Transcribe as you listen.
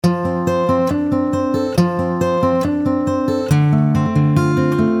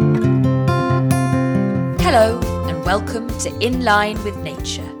and welcome to In Line with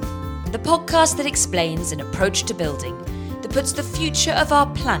Nature, the podcast that explains an approach to building that puts the future of our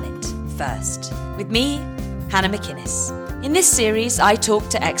planet first. With me, Hannah MacInnes. In this series, I talk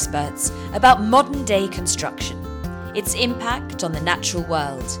to experts about modern-day construction, its impact on the natural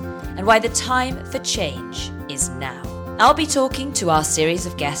world, and why the time for change is now. I'll be talking to our series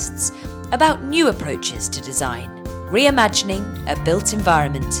of guests about new approaches to design, reimagining a built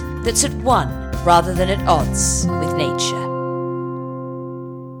environment that's at one rather than at odds with nature.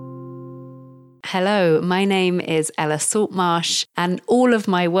 Hello, my name is Ella Saltmarshe, and all of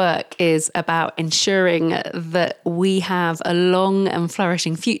my work is about ensuring that we have a long and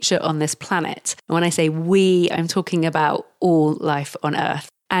flourishing future on this planet. And when I say we, I'm talking about all life on Earth.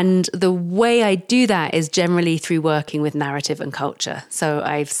 And the way I do that is generally through working with narrative and culture. So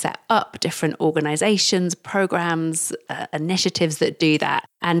I've set up different organisations, programmes, initiatives that do that.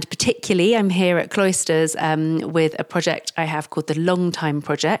 And particularly I'm here at Cloisters with a project I have called the Long Time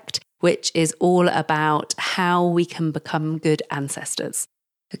Project, which is all about how we can become good ancestors.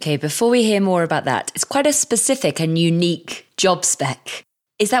 Okay, before we hear more about that, it's quite a specific and unique job spec.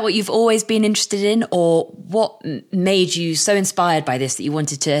 Is that what you've always been interested in, or what made you so inspired by this that you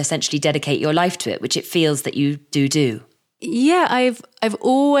wanted to essentially dedicate your life to it, which it feels that you do? Yeah, I've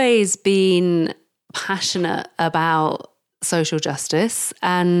always been passionate about social justice,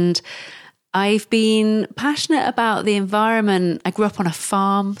 and I've been passionate about the environment. I grew up on a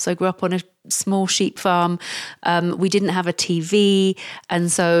farm, so I grew up on a small sheep farm. We didn't have a TV,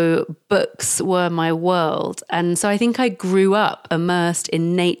 and so books were my world. And so I think I grew up immersed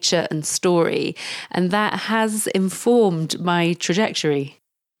in nature and story, and that has informed my trajectory.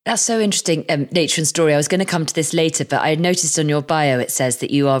 That's so interesting, nature and story. I was going to come to this later, but I noticed on your bio it says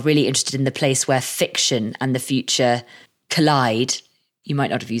that you are really interested in the place where fiction and the future collide. You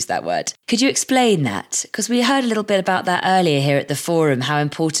might not have used that word. Could you explain that? Because we heard a little bit about that earlier here at the forum, how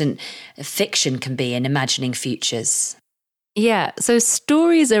important fiction can be in imagining futures. Yeah, so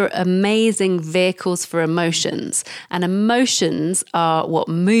stories are amazing vehicles for emotions, and emotions are what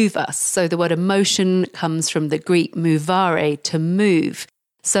move us. So the word emotion comes from the Greek movare, to move.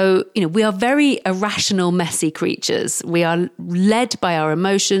 So, we are very irrational, messy creatures. We are led by our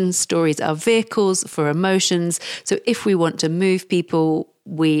emotions. Stories are vehicles for emotions. So if we want to move people,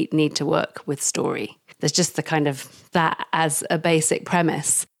 we need to work with story. There's just the kind of that as a basic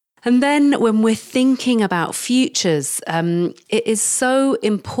premise. And then when we're thinking about futures, it is so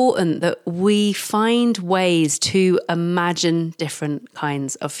important that we find ways to imagine different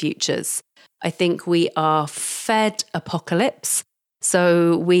kinds of futures. I think we are fed apocalypse.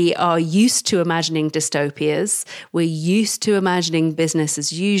 So we are used to imagining dystopias. We're used to imagining business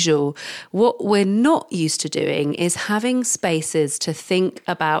as usual. What we're not used to doing is having spaces to think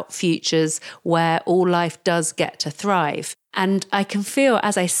about futures where all life does get to thrive. And I can feel,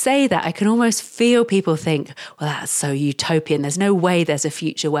 as I say that, I can almost feel people think, well, that's so utopian. There's no way there's a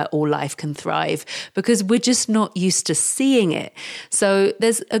future where all life can thrive, because we're just not used to seeing it. So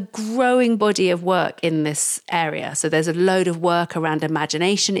there's a growing body of work in this area. So there's a load of work around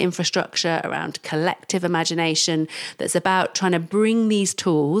imagination infrastructure, around collective imagination, that's about trying to bring these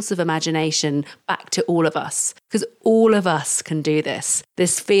tools of imagination back to all of us, because all of us can do this.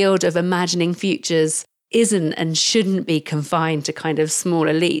 This field of imagining futures isn't and shouldn't be confined to kind of small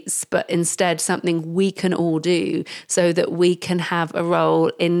elites, but instead something we can all do so that we can have a role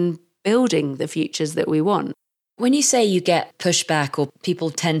in building the futures that we want. When you say you get pushback or people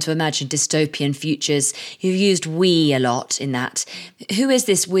tend to imagine dystopian futures, you've used we a lot in that. Who is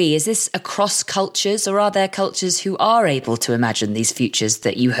this we? Is this across cultures, or are there cultures who are able to imagine these futures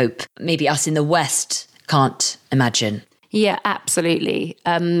that you hope maybe us in the West can't imagine? Yeah, absolutely.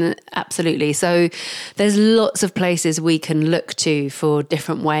 Absolutely. So there's lots of places we can look to for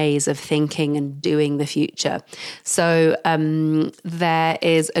different ways of thinking and doing the future. So there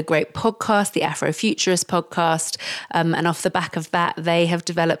is a great podcast, the Afrofuturist podcast. And off the back of that, they have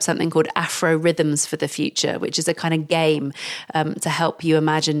developed something called Afro Rhythms for the Future, which is a kind of game to help you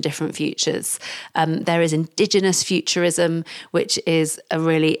imagine different futures. There is Indigenous futurism, which is a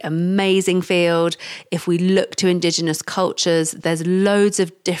really amazing field. If we look to Indigenous cultures, there's loads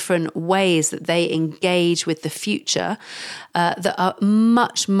of different ways that they engage with the future that are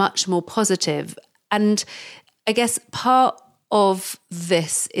much, much more positive. And I guess part of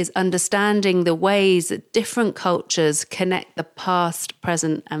this is understanding the ways that different cultures connect the past,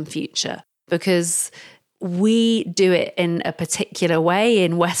 present, and future. Because we do it in a particular way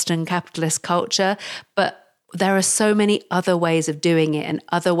in Western capitalist culture, but there are so many other ways of doing it and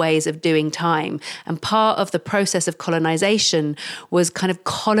other ways of doing time. And part of the process of colonization was kind of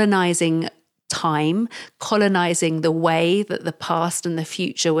colonizing time, colonizing the way that the past and the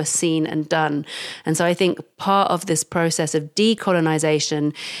future were seen and done. And so I think part of this process of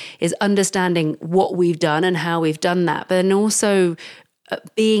decolonization is understanding what we've done and how we've done that, but then also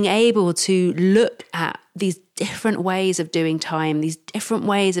being able to look at these different ways of doing time, these different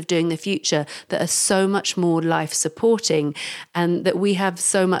ways of doing the future that are so much more life supporting and that we have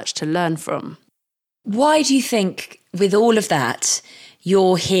so much to learn from. Why do you think, with all of that,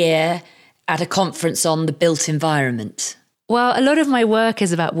 you're here at a conference on the built environment? Well, a lot of my work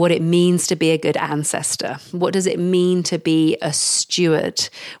is about what it means to be a good ancestor. What does it mean to be a steward?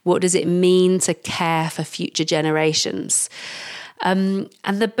 What does it mean to care for future generations? And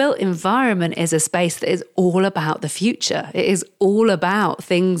the built environment is a space that is all about the future. It is all about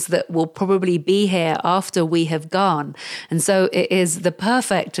things that will probably be here after we have gone. And so it is the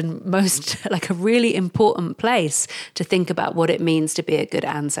perfect and most like a really important place to think about what it means to be a good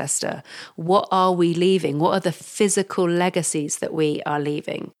ancestor. What are we leaving? What are the physical legacies that we are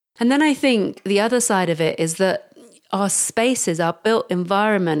leaving? And then I think the other side of it is that our spaces, our built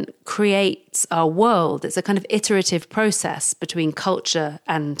environment creates our world. It's a kind of iterative process between culture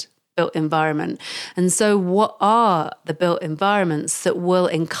and built environment. And so what are the built environments that will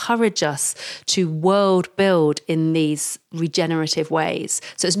encourage us to world build in these regenerative ways?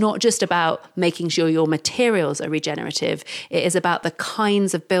 So it's not just about making sure your materials are regenerative. It is about the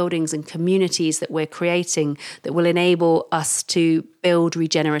kinds of buildings and communities that we're creating that will enable us to build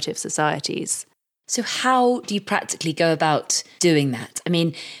regenerative societies. So how do you practically go about doing that? I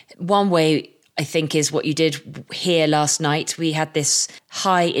mean, one way I think is what you did here last night. We had this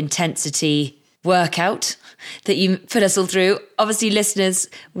high intensity workout that you put us all through. Obviously, listeners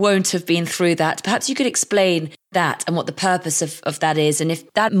won't have been through that. Perhaps you could explain that and what the purpose of that is, and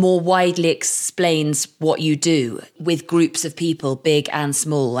if that more widely explains what you do with groups of people, big and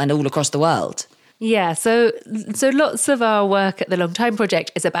small, and all across the world. Yeah, so lots of our work at the Long Time Project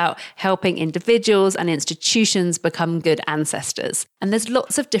is about helping individuals and institutions become good ancestors. And there's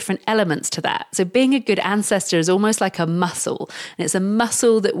lots of different elements to that. So being a good ancestor is almost like a muscle. And it's a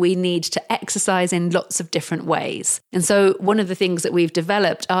muscle that we need to exercise in lots of different ways. And so one of the things that we've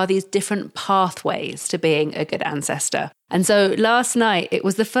developed are these different pathways to being a good ancestor. And so last night, it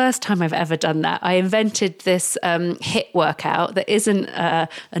was the first time I've ever done that. I invented this HIIT workout that isn't a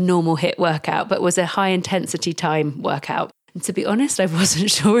normal HIIT workout, but was a high intensity time workout. And to be honest, I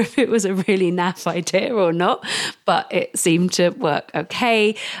wasn't sure if it was a really naff idea or not, but it seemed to work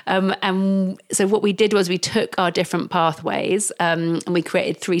okay. And so what we did was we took our different pathways and we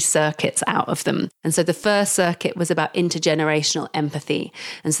created 3 circuits out of them. And so the first circuit was about intergenerational empathy.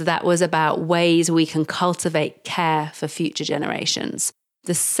 And so that was about ways we can cultivate care for future generations.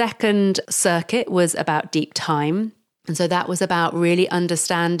 The second circuit was about deep time. And so that was about really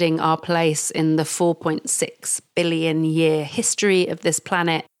understanding our place in the 4.6 billion year history of this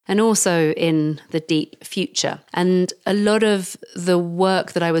planet and also in the deep future. And a lot of the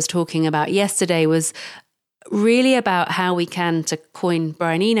work that I was talking about yesterday was really about how we can, to coin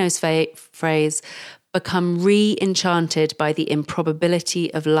Brian Eno's phrase, become re-enchanted by the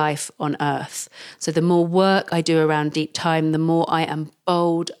improbability of life on Earth. So the more work I do around deep time, the more I am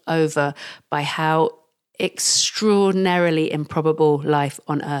bowled over by how extraordinarily improbable life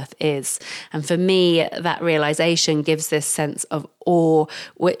on Earth is. And for me, that realization gives this sense of awe,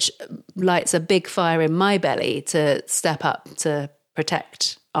 which lights a big fire in my belly to step up to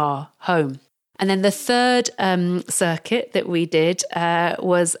protect our home. And then the third circuit that we did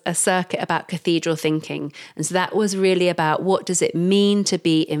was a circuit about cathedral thinking. And so that was really about what does it mean to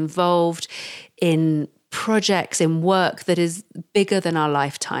be involved in projects, in work that is bigger than our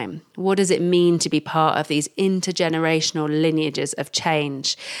lifetime? What does it mean to be part of these intergenerational lineages of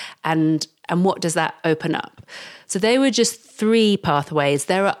change? And what does that open up? So they were just 3 pathways.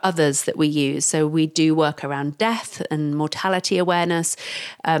 There are others that we use. So we do work around death and mortality awareness.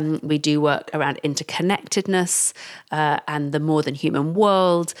 We do work around interconnectedness and the more than human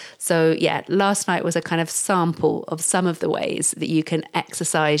world. So yeah, last night was a kind of sample of some of the ways that you can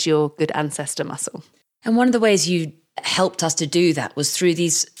exercise your good ancestor muscle. And one of the ways you helped us to do that was through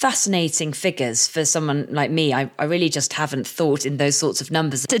these fascinating figures. For someone like me, I really just haven't thought in those sorts of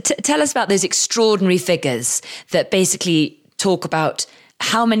numbers. Tell us about those extraordinary figures that basically talk about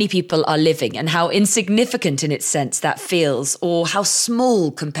how many people are living and how insignificant in its sense that feels, or how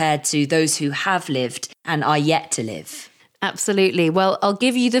small compared to those who have lived and are yet to live. Absolutely. Well, I'll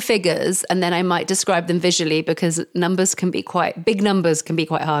give you the figures and then I might describe them visually because big numbers can be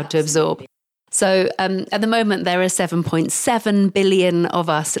quite hard to absorb. So at the moment, there are 7.7 billion of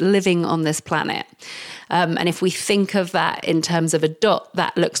us living on this planet. And if we think of that in terms of a dot,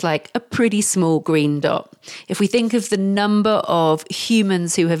 that looks like a pretty small green dot. If we think of the number of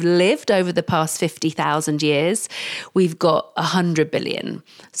humans who have lived over the past 50,000 years, we've got 100 billion.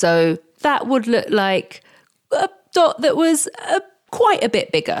 So that would look like a dot that was quite a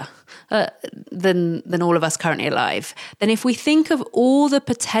bit bigger than all of us currently alive. Then if we think of all the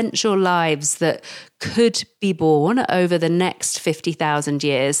potential lives that could be born over the next 50,000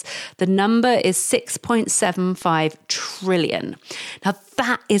 years, the number is 6.75 trillion. Now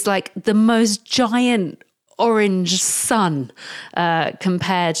that is like the most giant orange sun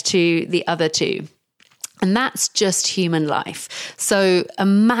compared to the other two. And that's just human life. So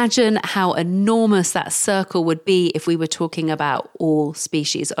imagine how enormous that circle would be if we were talking about all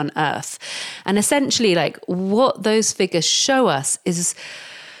species on Earth. And essentially, like, what those figures show us is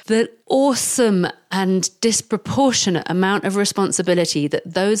the awesome and disproportionate amount of responsibility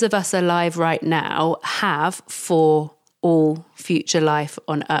that those of us alive right now have for all future life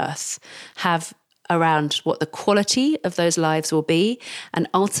on Earth, have around what the quality of those lives will be and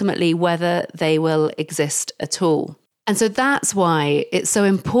ultimately whether they will exist at all. And so that's why it's so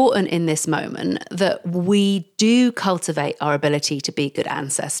important in this moment that we do cultivate our ability to be good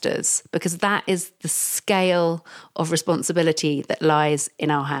ancestors, because that is the scale of responsibility that lies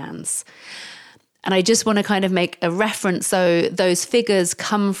in our hands. And I just want to kind of make a reference. So those figures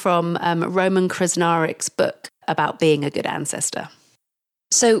come from Roman Krasnarik's book about being a good ancestor.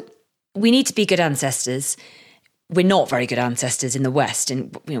 So we need to be good ancestors. We're not very good ancestors in the West, in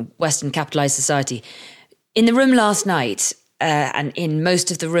Western capitalized society. In the room last night, and in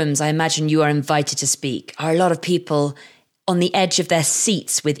most of the rooms, I imagine you are invited to speak, are a lot of people on the edge of their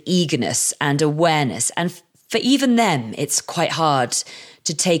seats with eagerness and awareness. And for even them, it's quite hard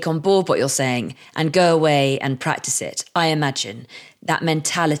to take on board what you're saying and go away and practice it. I imagine that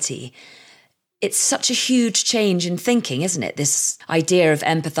mentality. It's such a huge change in thinking, isn't it? This idea of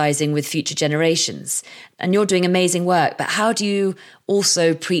empathizing with future generations. And you're doing amazing work, but how do you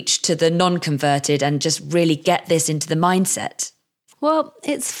also preach to the non-converted and just really get this into the mindset? Well,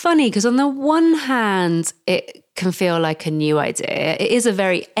 it's funny because on the one hand, it can feel like a new idea. It is a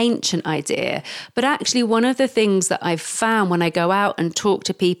very ancient idea. But actually, one of the things that I've found when I go out and talk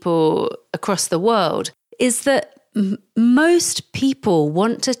to people across the world is that most people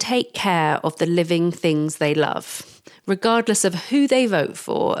want to take care of the living things they love, regardless of who they vote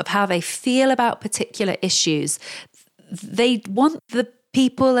for, of how they feel about particular issues. They want the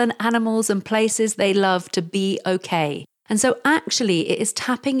people and animals and places they love to be okay. And so actually it is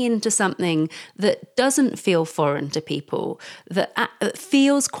tapping into something that doesn't feel foreign to people, that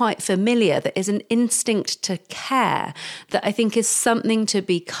feels quite familiar, that is an instinct to care, that I think is something to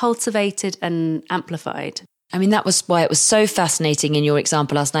be cultivated and amplified. I mean, that was why it was so fascinating in your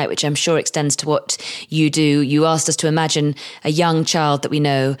example last night, which I'm sure extends to what you do. You asked us to imagine a young child that we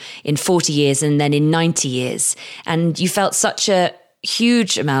know in 40 years and then in 90 years. And you felt such a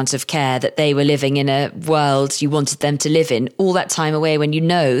huge amount of care that they were living in a world you wanted them to live in all that time away when you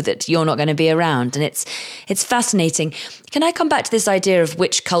know that you're not going to be around. And it's fascinating. Can I come back to this idea of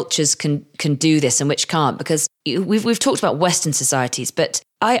which cultures can do this and which can't? Because we've talked about Western societies, but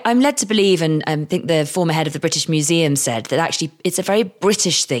I'm led to believe, and I think the former head of the British Museum said, that actually it's a very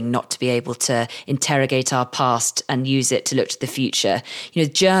British thing not to be able to interrogate our past and use it to look to the future. You know,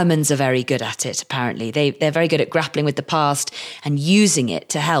 Germans are very good at it, apparently. They're very good at grappling with the past and using it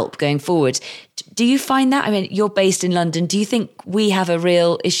to help going forward. Do you find that? I mean, you're based in London. Do you think we have a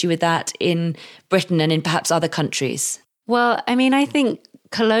real issue with that in Britain and in perhaps other countries? Well, I mean, I think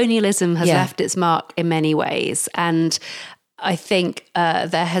colonialism has left its mark in many ways. And I think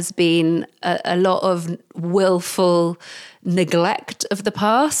there has been a lot of willful neglect of the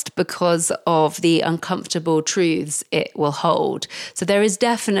past because of the uncomfortable truths it will hold. So there is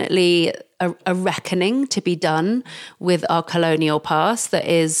definitely a reckoning to be done with our colonial past that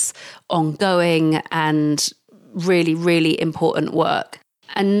is ongoing and really, really important work.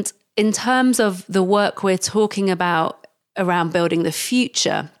 And in terms of the work we're talking about around building the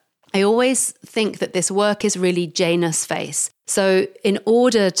future, I always think that this work is really Janus face. So in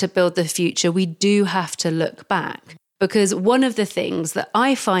order to build the future, we do have to look back. Because one of the things that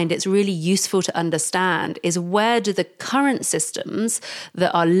I find it's really useful to understand is where do the current systems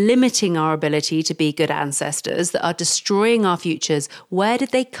that are limiting our ability to be good ancestors, that are destroying our futures, where did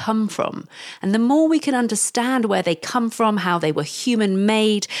they come from? And the more we can understand where they come from, how they were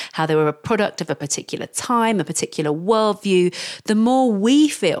human-made, how they were a product of a particular time, a particular worldview, the more we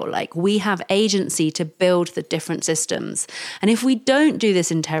feel like we have agency to build the different systems. And if we don't do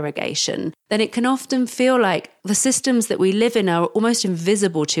this interrogation, then it can often feel like the system systems that we live in are almost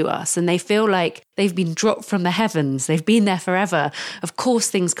invisible to us, and they feel like they've been dropped from the heavens. They've been there forever. Of course,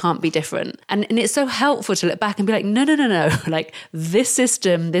 things can't be different. And it's so helpful to look back and be like, no. Like this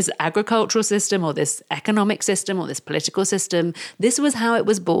system, this agricultural system or this economic system or this political system, this was how it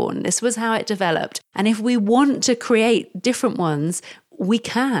was born. This was how it developed. And if we want to create different ones, we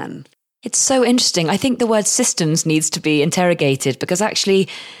can. It's so interesting. I think the word systems needs to be interrogated, because actually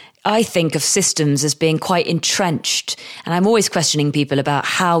I think of systems as being quite entrenched. And I'm always questioning people about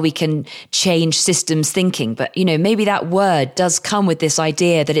how we can change systems thinking. But, maybe that word does come with this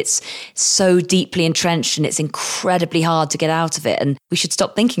idea that it's so deeply entrenched and it's incredibly hard to get out of it. And we should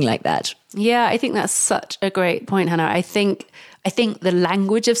stop thinking like that. Yeah, I think that's such a great point, Hannah. I think the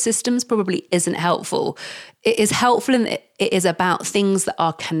language of systems probably isn't helpful. It is helpful in that it is about things that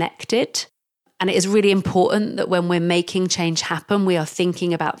are connected. And it is really important that when we're making change happen, we are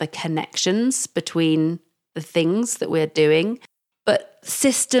thinking about the connections between the things that we're doing. But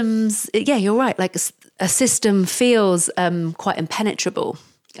systems, yeah, you're right. Like a system feels quite impenetrable.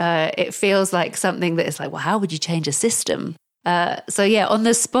 It feels like something that is like, well, how would you change a system? So yeah, on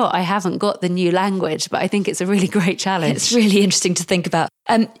the spot, I haven't got the new language, but I think it's a really great challenge. It's really interesting to think about.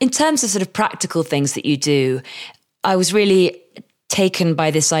 In terms of sort of practical things that you do, I was really taken by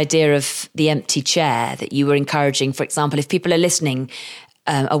this idea of the empty chair that you were encouraging. For example, if people are listening,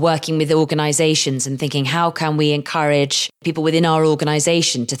 are working with organizations and thinking, how can we encourage people within our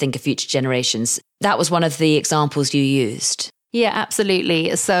organization to think of future generations? That was one of the examples you used. Yeah,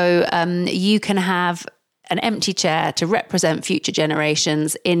 absolutely. So you can have an empty chair to represent future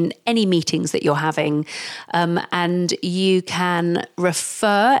generations in any meetings that you're having. And you can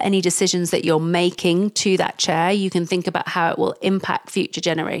refer any decisions that you're making to that chair. You can think about how it will impact future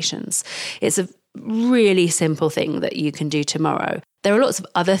generations. It's a really simple thing that you can do tomorrow. There are lots of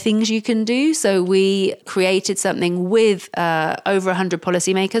other things you can do. So we created something with over 100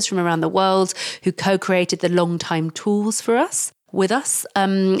 policymakers from around the world who co-created the long time tools for us. With us.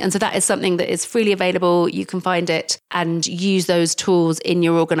 And so that is something that is freely available. You can find it and use those tools in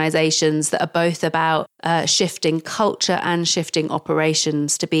your organizations that are both about shifting culture and shifting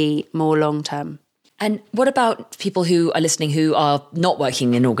operations to be more long-term. And what about people who are listening who are not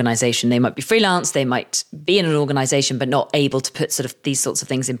working in an organization? They might be freelance, they might be in an organization, but not able to put sort of these sorts of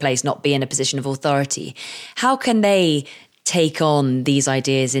things in place, not be in a position of authority. How can they take on these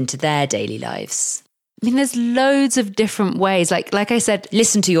ideas into their daily lives? I mean, there's loads of different ways. Like I said,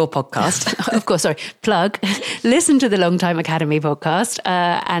 listen to your podcast. Of course, sorry, plug. Listen to the Long Time Academy podcast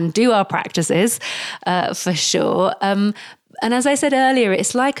and do our practices for sure. And as I said earlier,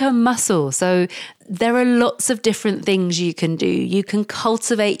 it's like a muscle. So there are lots of different things you can do. You can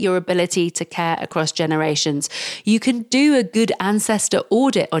cultivate your ability to care across generations. You can do a good ancestor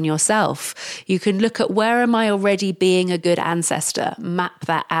audit on yourself. You can look at where am I already being a good ancestor, map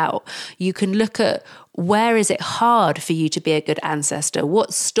that out. You can look at where is it hard for you to be a good ancestor?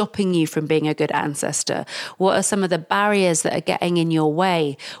 What's stopping you from being a good ancestor? What are some of the barriers that are getting in your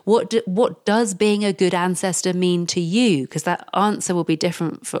way? What does being a good ancestor mean to you? Because that answer will be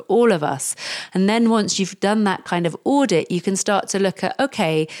different for all of us. And then once you've done that kind of audit, you can start to look at,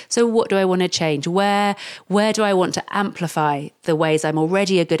 okay, so what do I want to change? Where do I want to amplify the ways I'm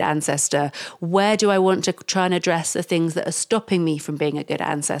already a good ancestor? Where do I want to try and address the things that are stopping me from being a good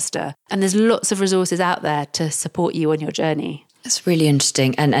ancestor? And there's lots of resources out there to support you on your journey. That's really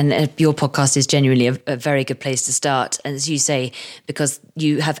interesting. And your podcast is genuinely a very good place to start. And as you say, because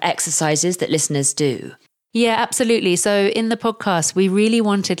you have exercises that listeners do. Yeah, absolutely. So in the podcast, we really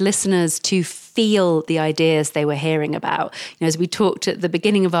wanted listeners to feel the ideas they were hearing about. As we talked at the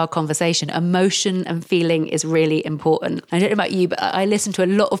beginning of our conversation, emotion and feeling is really important. I don't know about you, but I listen to a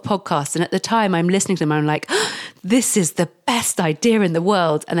lot of podcasts, and at the time I'm listening to them, I'm like, oh, this is the best idea in the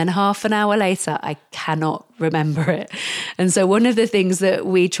world. And then half an hour later, I cannot remember it. And so one of the things that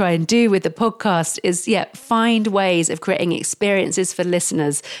we try and do with the podcast is, find ways of creating experiences for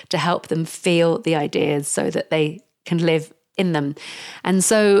listeners to help them feel the ideas so that they can live in them. And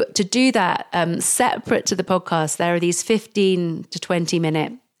so to do that, separate to the podcast, there are these 15 to 20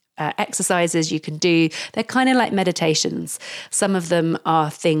 minute exercises you can do. They're kind of like meditations. Some of them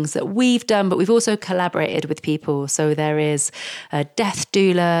are things that we've done, but we've also collaborated with people. So there is a death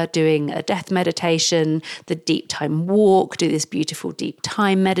doula doing a death meditation, the deep time walk, do this beautiful deep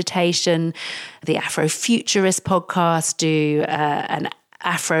time meditation, the Afrofuturist podcast do an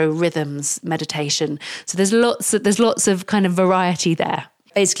Afro rhythms meditation. So there's lots of kind of variety there.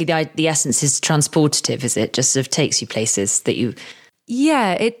 Basically, the essence is transportative, is it? Just sort of takes you places that you...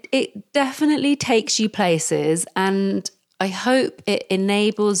 Yeah, it definitely takes you places, and I hope it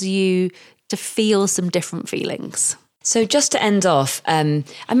enables you to feel some different feelings. So just to end off, I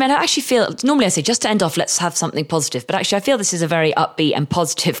actually feel, normally I say just to end off, let's have something positive. But actually I feel this is a very upbeat and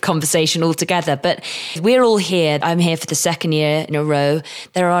positive conversation altogether. But we're all here. I'm here for the second year in a row.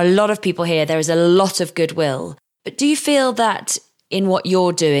 There are a lot of people here. There is a lot of goodwill. But do you feel that in what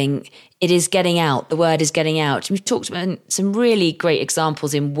you're doing, it is getting out, the word is getting out? We've talked about some really great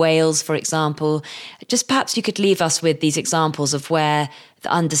examples in Wales, for example. Just perhaps you could leave us with these examples of where the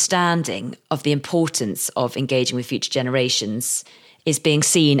understanding of the importance of engaging with future generations is being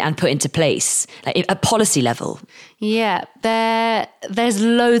seen and put into place, like at policy level. Yeah, there's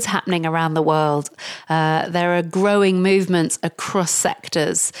loads happening around the world. There are growing movements across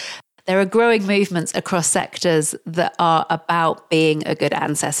sectors. There are growing movements across sectors that are about being a good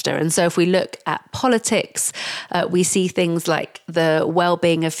ancestor. And so if we look at politics, we see things like the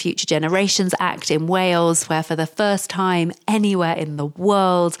Wellbeing of Future Generations Act in Wales, where for the first time anywhere in the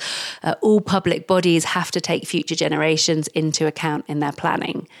world, all public bodies have to take future generations into account in their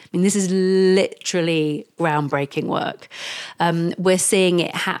planning. I mean, this is literally groundbreaking work. We're seeing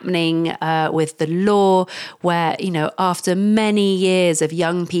it happening with the law, where, after many years of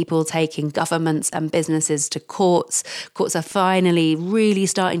young people taking governments and businesses to courts are finally really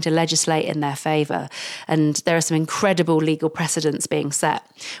starting to legislate in their favour. And there are some incredible legal precedents being set.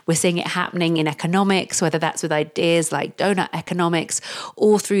 We're seeing it happening in economics, whether that's with ideas like donut economics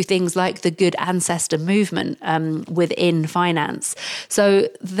or through things like the good ancestor movement within finance. So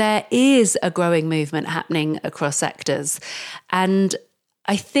there is a growing movement happening across sectors. And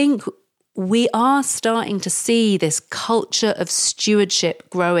I think we are starting to see this culture of stewardship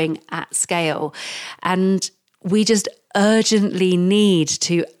growing at scale. And we just urgently need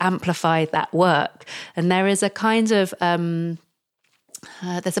to amplify that work. And there is a kind of, there's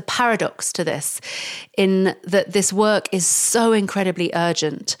a paradox to this, in that this work is so incredibly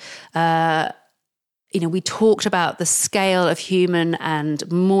urgent. We talked about the scale of human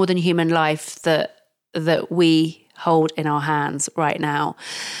and more than human life that we hold in our hands right now.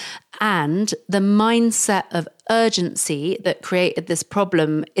 And the mindset of urgency that created this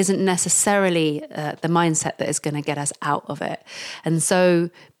problem isn't necessarily the mindset that is going to get us out of it. And so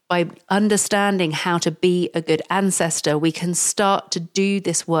by understanding how to be a good ancestor, we can start to do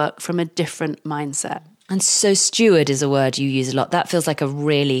this work from a different mindset. And so steward is a word you use a lot. That feels like a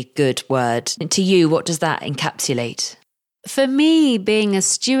really good word. And to you, what does that encapsulate? For me, being a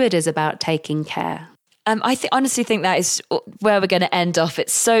steward is about taking care. I honestly think that is where we're going to end off.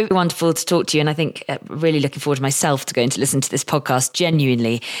 It's so wonderful to talk to you, and I think really looking forward to myself to going to listen to this podcast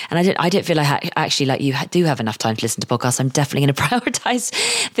genuinely. And I don't feel like you do have enough time to listen to podcasts. I'm definitely going to prioritise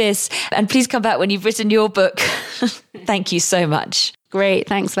this. And please come back when you've written your book. Thank you so much. Great,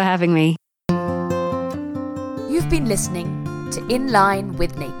 thanks for having me. You've been listening to In Line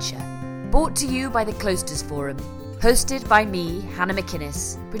with Nature, brought to you by the Cloisters Forum, hosted by me, Hannah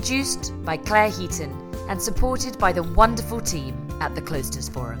MacInnes, produced by Claire Heaton, and supported by the wonderful team at the Cloisters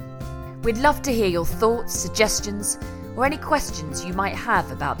Forum. We'd love to hear your thoughts, suggestions, or any questions you might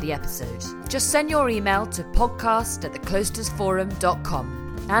have about the episode. Just send your email to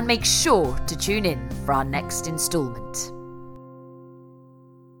podcast@thecloistersforum.com and make sure to tune in for our next instalment.